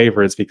my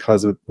favorites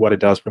because of what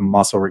it does for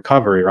muscle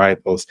recovery, right?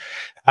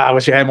 I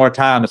wish you had more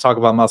time to talk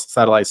about muscle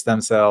satellite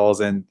stem cells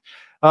and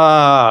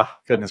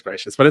goodness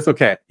gracious, but it's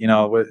okay.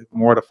 With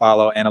more to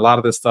follow. And a lot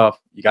of this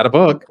stuff, you got a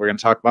book. We're going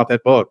to talk about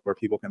that book where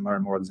people can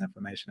learn more of this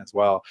information as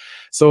well.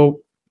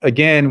 So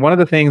again, one of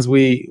the things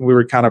we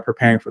were kind of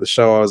preparing for the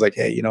show, I was like,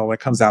 hey, when it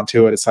comes down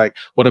to it, it's like,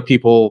 what do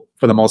people,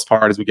 for the most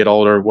part, as we get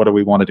older, what do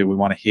we want to do? We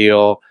want to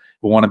heal.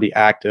 We want to be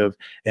active.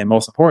 And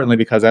most importantly,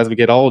 because as we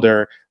get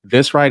older,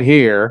 this right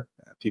here,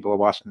 people are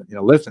watching,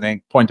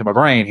 listening, point to my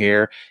brain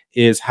here,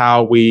 is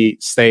how we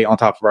stay on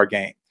top of our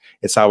game.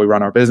 It's how we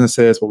run our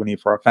businesses, what we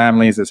need for our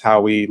families. It's how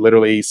we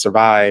literally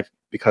survive,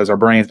 because our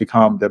brains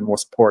become the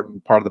most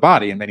important part of the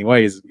body in many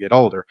ways as we get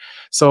older.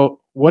 So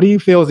what do you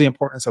feel is the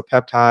importance of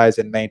peptides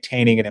in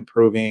maintaining and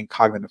improving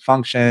cognitive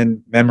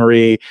function,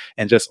 memory,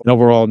 and just an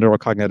overall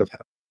neurocognitive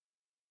health?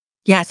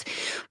 Yes.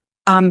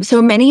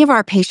 So many of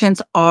our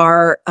patients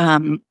are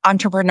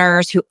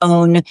entrepreneurs who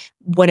own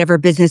whatever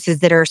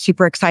businesses that are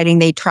super exciting.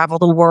 They travel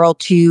the world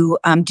to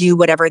do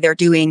whatever they're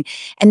doing,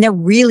 and they're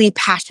really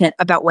passionate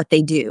about what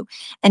they do.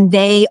 And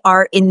they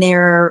are in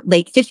their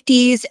late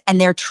 50s, and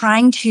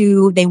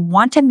they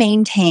want to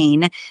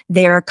maintain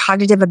their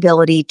cognitive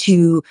ability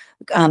to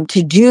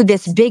do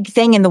this big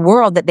thing in the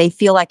world that they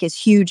feel like is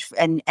huge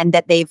and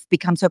that they've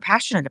become so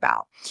passionate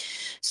about.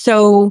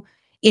 So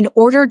in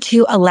order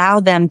to allow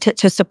them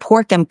to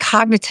support them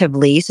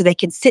cognitively, so they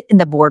can sit in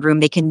the boardroom,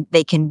 they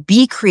can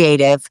be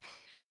creative,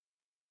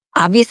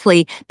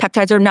 Obviously,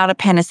 peptides are not a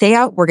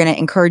panacea. We're going to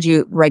encourage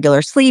you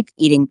regular sleep,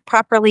 eating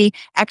properly,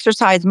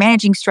 exercise,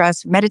 managing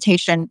stress,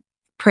 meditation,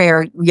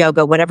 prayer,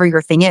 yoga, whatever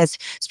your thing is,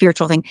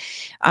 spiritual thing,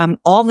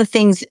 all the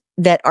things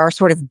that are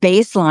sort of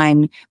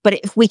baseline. But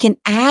if we can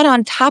add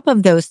on top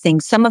of those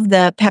things, some of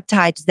the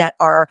peptides that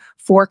are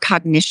for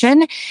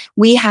cognition,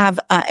 we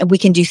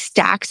can do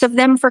stacks of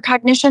them for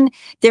cognition.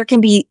 There can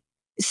be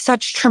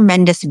such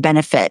tremendous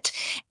benefit.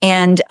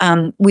 And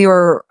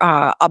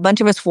a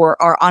bunch of us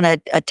are on a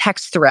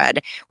text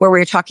thread where we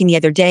were talking the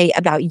other day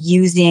about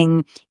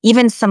using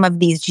even some of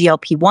these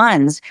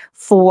GLP-1s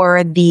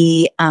for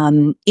the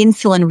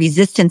insulin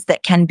resistance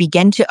that can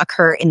begin to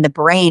occur in the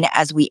brain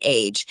as we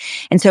age.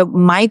 And so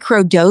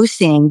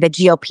microdosing the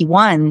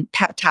GLP-1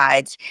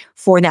 peptides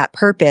for that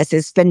purpose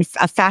has been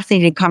a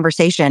fascinating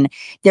conversation.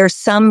 There's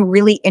some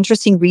really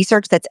interesting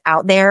research that's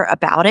out there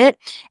about it.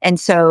 And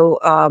so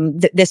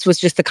this was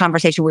just the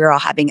conversation we were all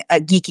having,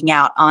 geeking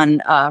out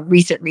on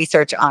recent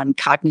research on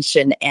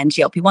cognition and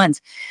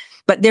GLP-1s.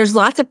 But there's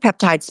lots of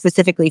peptides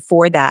specifically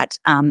for that,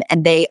 and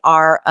they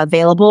are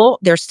available.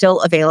 They're still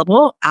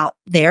available out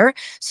there.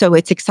 So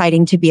it's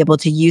exciting to be able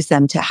to use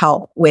them to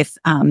help with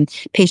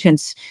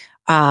patients,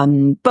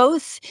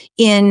 both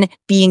in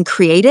being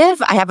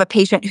creative. I have a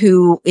patient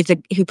who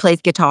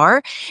plays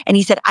guitar, and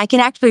he said, I can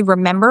actually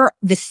remember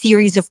the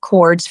series of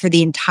chords for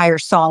the entire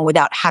song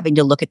without having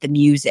to look at the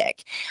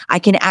music. I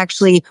can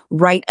actually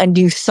write a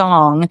new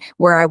song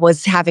where I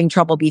was having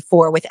trouble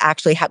before with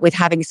actually with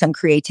having some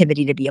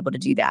creativity to be able to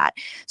do that.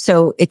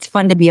 So it's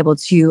fun to be able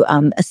to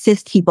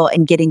assist people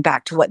in getting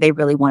back to what they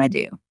really want to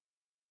do.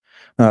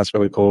 No, that's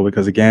really cool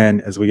because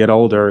again, as we get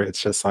older,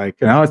 it's just like,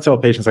 and I always tell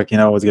patients like,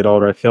 as we get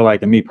older, I feel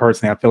like, and me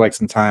personally, I feel like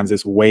sometimes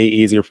it's way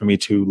easier for me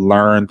to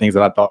learn things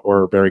that I thought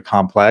were very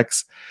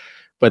complex,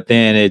 but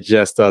then it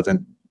just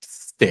doesn't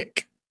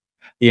stick.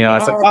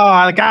 It's like, oh,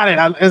 I got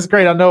it. It's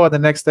great. I know it. The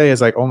next day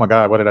is like, oh my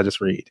God, what did I just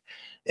read?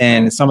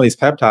 And some of these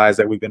peptides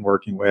that we've been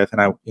working with,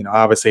 and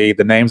obviously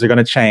the names are going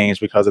to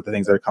change because of the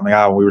things that are coming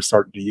out. We were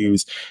starting to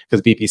use,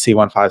 because BPC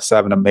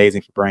 157,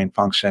 amazing for brain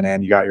function,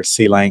 and you got your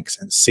C-links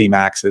and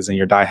C-maxes and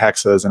your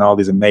dihexas and all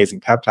these amazing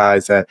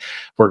peptides that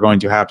we're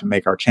going to have to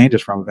make our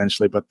changes from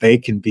eventually, but they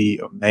can be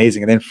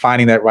amazing. And then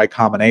finding that right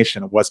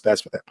combination of what's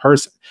best for that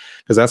person,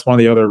 because that's one of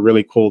the other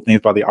really cool things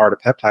about the art of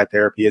peptide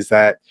therapy is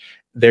that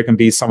there can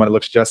be someone that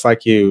looks just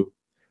like you,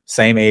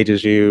 same age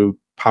as you,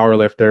 power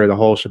lifter, the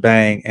whole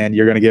shebang, and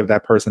you're going to give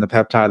that person a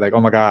peptide like, oh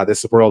my God,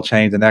 this is world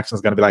change. The next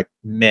one's going to be like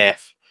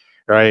myth,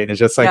 right? And it's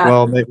just like,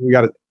 well, we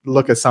got to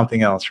look at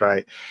something else,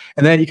 right?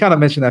 And then you kind of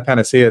mentioned that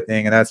panacea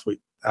thing, and that's what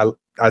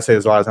I say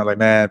this a lot of times, like,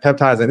 man,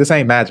 peptides, this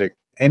ain't magic.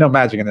 Ain't no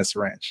magic in this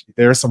syringe.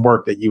 There's some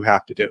work that you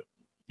have to do.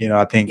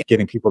 I think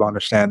getting people to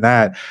understand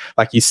that,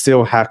 like, you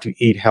still have to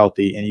eat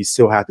healthy, and you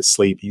still have to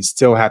sleep, and you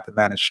still have to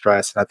manage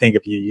stress. And I think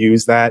if you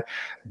use that,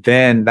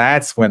 then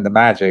that's when the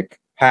magic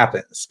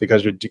happens,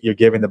 because you're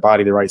giving the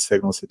body the right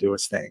signals to do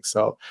its thing.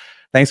 So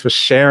thanks for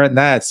sharing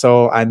that.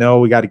 So I know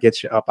we got to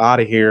get you up out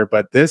of here,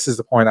 but this is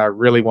the point I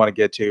really want to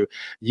get to.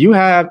 You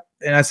have,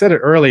 and I said it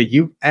earlier,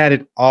 you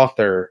added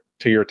author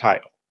to your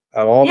title.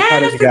 Of all the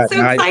titles you got,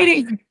 so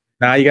exciting.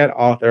 Now you got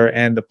author,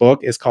 and the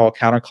book is called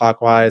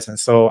Counterclockwise. And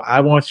so I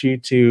want you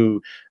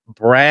to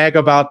brag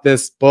about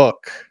this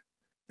book.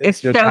 It's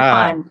so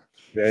fun.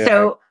 Yeah.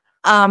 So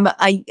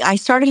I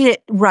started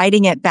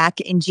writing it back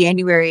in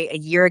January a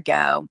year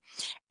ago.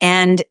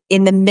 And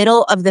in the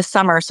middle of the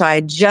summer, so I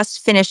had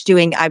just finished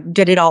I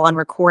did it all on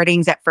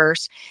recordings at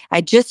first. I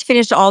just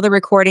finished all the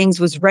recordings,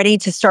 was ready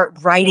to start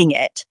writing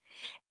it.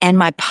 And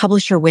my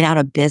publisher went out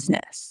of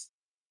business.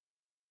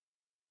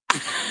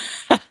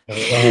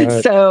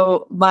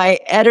 So my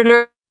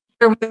editor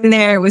in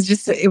there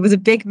was it was a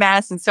big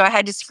mess. And so I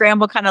had to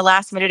scramble kind of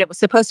last minute. It was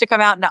supposed to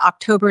come out in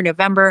October,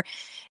 November.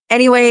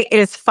 Anyway, it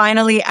is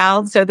finally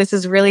out. So this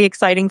is really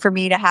exciting for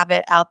me to have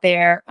it out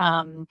there.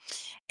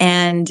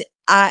 And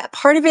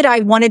part of it, I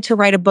wanted to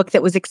write a book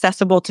that was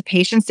accessible to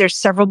patients. There's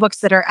several books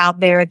that are out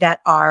there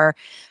that are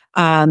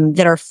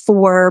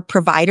for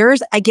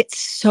providers. I get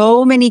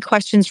so many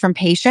questions from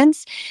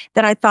patients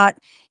that I thought,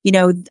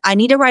 I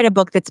need to write a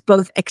book that's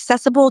both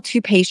accessible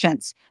to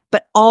patients,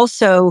 but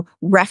also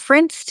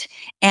referenced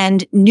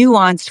and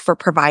nuanced for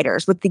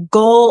providers, with the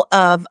goal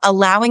of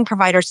allowing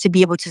providers to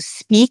be able to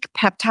speak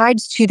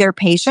peptides to their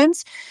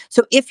patients.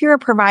 So if you're a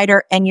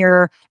provider and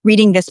you're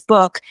reading this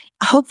book,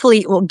 hopefully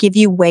it will give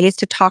you ways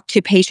to talk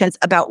to patients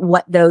about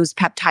what those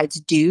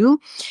peptides do.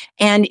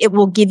 And it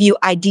will give you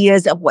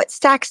ideas of what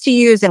stacks to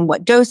use and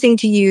what dosing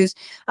to use.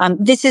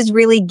 This is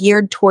really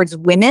geared towards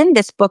women.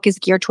 This book is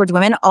geared towards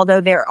women,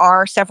 although there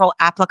are several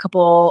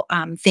applicable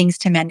things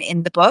to men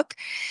in the book.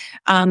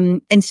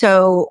 And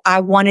so I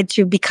wanted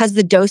to, because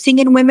the dosing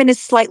in women is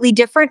slightly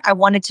different, I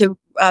wanted to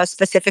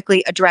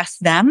specifically address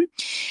them.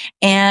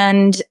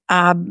 And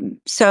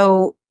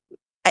so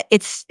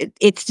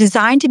it's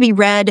designed to be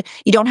read.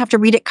 You don't have to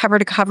read it cover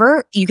to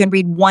cover. You can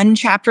read one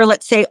chapter.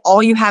 Let's say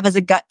all you have is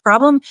a gut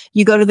problem.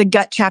 You go to the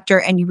gut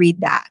chapter and you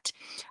read that.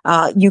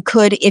 You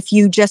could, if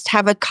you just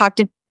have a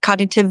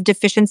cognitive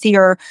deficiency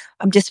or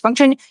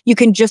dysfunction, you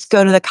can just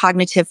go to the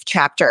cognitive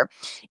chapter.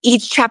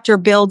 Each chapter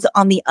builds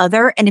on the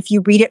other. And if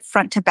you read it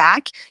front to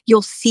back,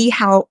 you'll see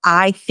how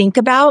I think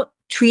about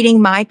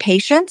treating my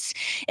patients.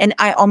 And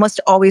I almost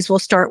always will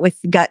start with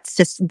the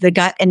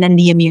gut and then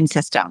the immune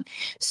system.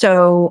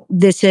 So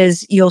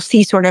you'll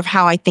see sort of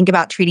how I think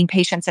about treating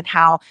patients and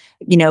how,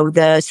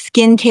 the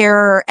skin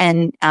care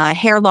and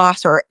hair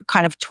loss are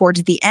kind of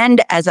towards the end,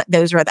 as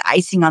those are the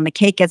icing on the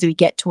cake as we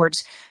get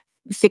towards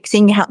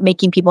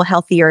making people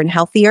healthier and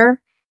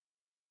healthier.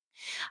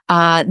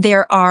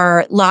 There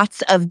are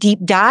lots of deep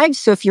dives.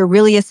 So if you're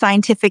really a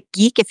scientific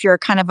geek, if you're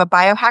kind of a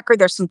biohacker,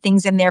 there's some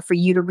things in there for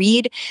you to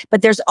read.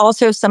 But there's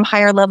also some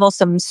higher level,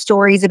 some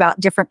stories about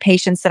different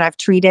patients that I've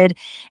treated.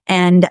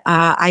 And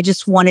I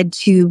just wanted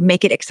to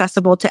make it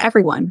accessible to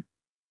everyone.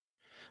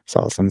 That's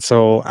awesome.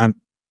 So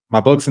my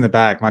book's in the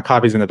back, my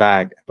copy's in the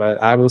back,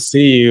 but I will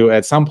see you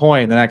at some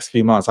point in the next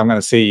few months. I'm going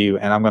to see you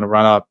and I'm going to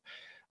run up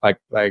sign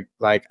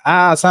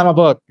my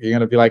book. You're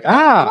going to be like,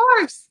 of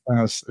course. I'm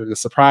going to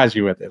surprise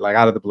you with it, like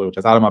out of the blue,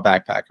 just out of my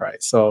backpack.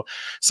 Right. So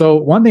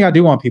one thing I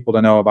do want people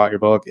to know about your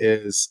book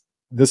is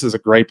this is a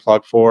great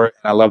plug for it.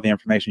 And I love the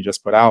information you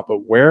just put out, but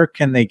where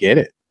can they get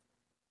it?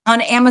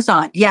 On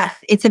Amazon. Yes,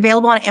 it's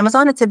available on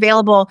Amazon. It's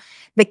available,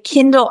 the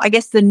Kindle, I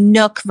guess the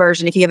Nook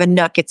version. If you have a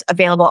Nook, it's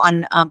available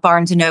on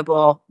Barnes &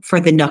 Noble for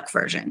the Nook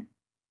version.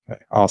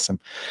 Okay, awesome.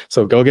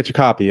 So go get your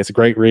copy. It's a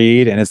great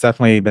read. And it's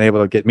definitely been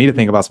able to get me to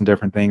think about some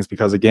different things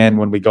because, again,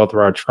 when we go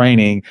through our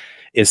training,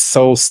 it's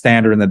so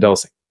standard in the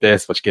dosing.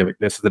 This, what you give it,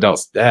 this is the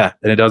dose. Yeah.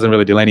 And it doesn't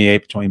really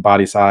delineate between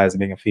body size and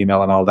being a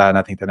female and all that. And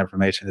I think that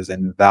information is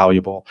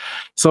invaluable.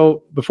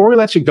 So before we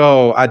let you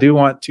go, I do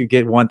want to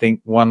get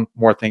one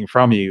more thing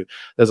from you.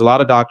 There's a lot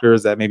of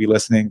doctors that may be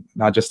listening,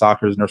 not just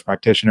doctors, nurse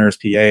practitioners,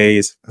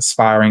 PAs,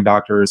 aspiring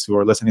doctors who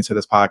are listening to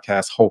this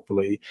podcast,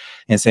 hopefully,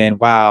 and saying,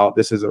 wow,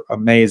 this is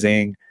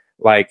amazing.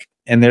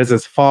 And there's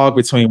this fog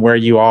between where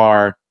you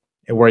are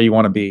and where you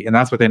want to be. And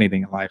that's with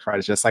anything in life, right?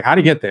 It's just like, how do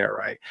you get there,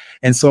 right?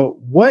 And so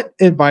what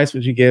advice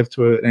would you give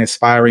to an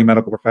aspiring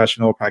medical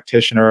professional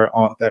practitioner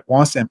that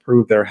wants to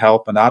improve their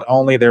health and not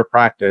only their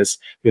practice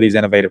through these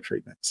innovative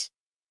treatments?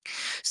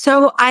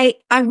 So I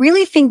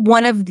really think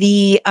one of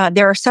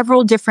there are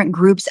several different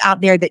groups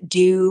out there that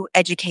do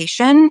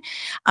education.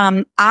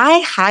 I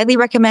highly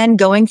recommend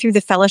going through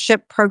the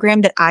fellowship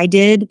program that I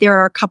did. There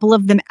are a couple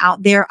of them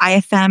out there.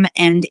 IFM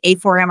and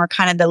A4M are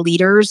kind of the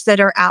leaders that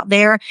are out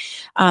there.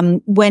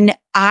 When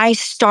I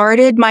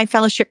started my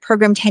fellowship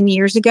program 10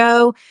 years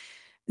ago,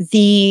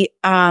 the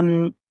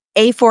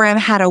A4M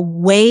had a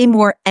way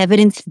more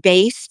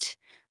evidence-based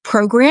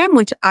program,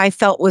 which I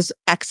felt was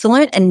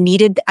excellent and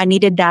I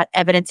needed that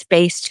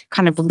evidence-based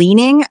kind of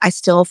leaning. I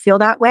still feel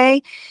that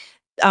way.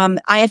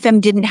 IFM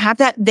didn't have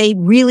that. They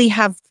really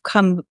have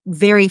come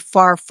very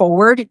far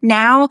forward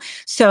now.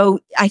 So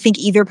I think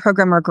either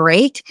program are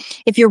great.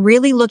 If you're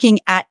really looking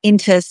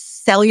into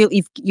cellular,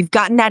 you've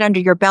gotten that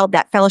under your belt,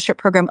 that fellowship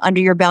program under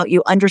your belt,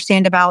 you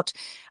understand about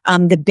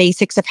the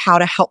basics of how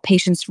to help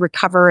patients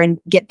recover and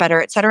get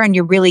better, et cetera, and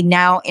you're really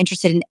now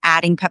interested in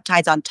adding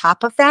peptides on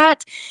top of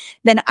that,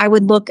 then I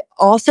would look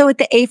also at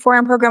the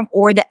A4M program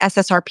or the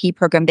SSRP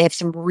program. They have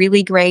some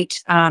really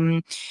great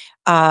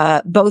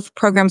both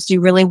programs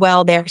do really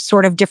well. They're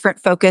sort of different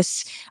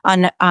focus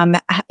on,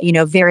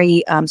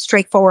 very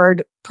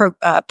straightforward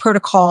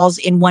protocols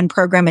in one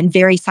program and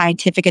very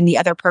scientific in the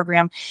other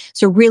program.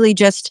 So really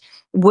just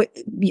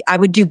I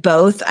would do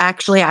both.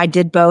 Actually, I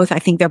did both. I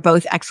think they're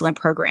both excellent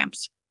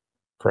programs.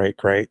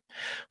 Great.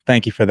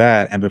 Thank you for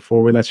that. And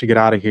before we let you get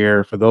out of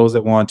here, for those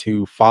that want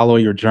to follow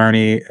your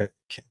journey,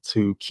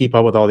 to keep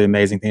up with all the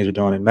amazing things you're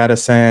doing in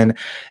medicine,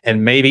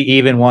 and maybe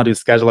even want to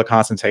schedule a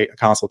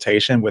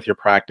consultation with your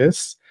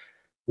practice,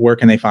 where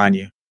can they find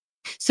you?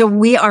 So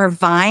we are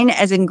Vine,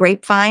 as in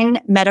grapevine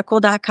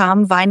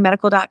medical.com,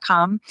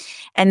 vinemedical.com.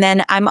 And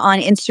then I'm on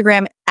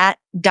Instagram at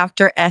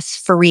Dr.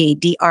 S. Ferree,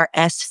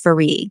 Drs.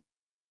 Ferree.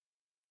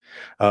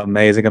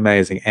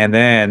 Amazing. And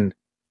then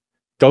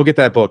go get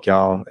that book,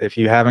 y'all. If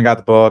you haven't got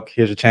the book,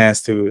 here's your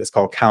chance to. It's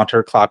called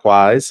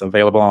Counterclockwise,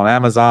 available on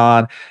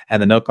Amazon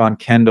and the Nook on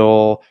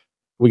Kindle.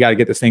 We got to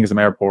get this thing to some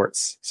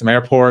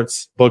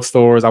airports,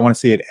 bookstores. I want to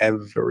see it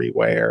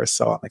everywhere.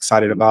 So I'm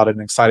excited about it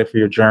and excited for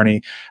your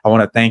journey. I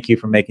want to thank you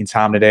for making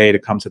time today to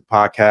come to the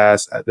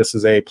podcast. This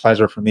is a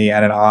pleasure for me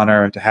and an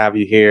honor to have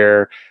you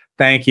here.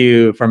 Thank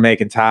you for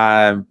making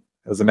time.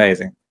 It was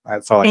amazing.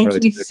 That's all I can really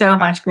do. Thank you so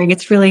much, Greg.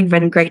 It's really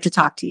been great to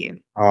talk to you.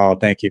 Oh,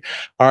 thank you.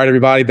 All right,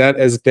 everybody. That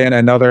has been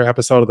another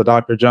episode of the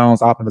Dr.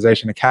 Jones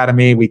Optimization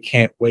Academy. We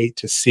can't wait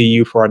to see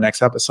you for our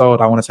next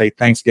episode. I want to say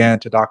thanks again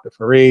to Dr.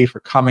 Ferree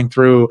for coming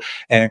through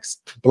and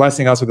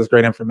blessing us with this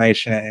great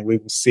information. And we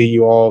will see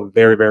you all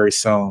very, very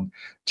soon.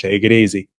 Take it easy.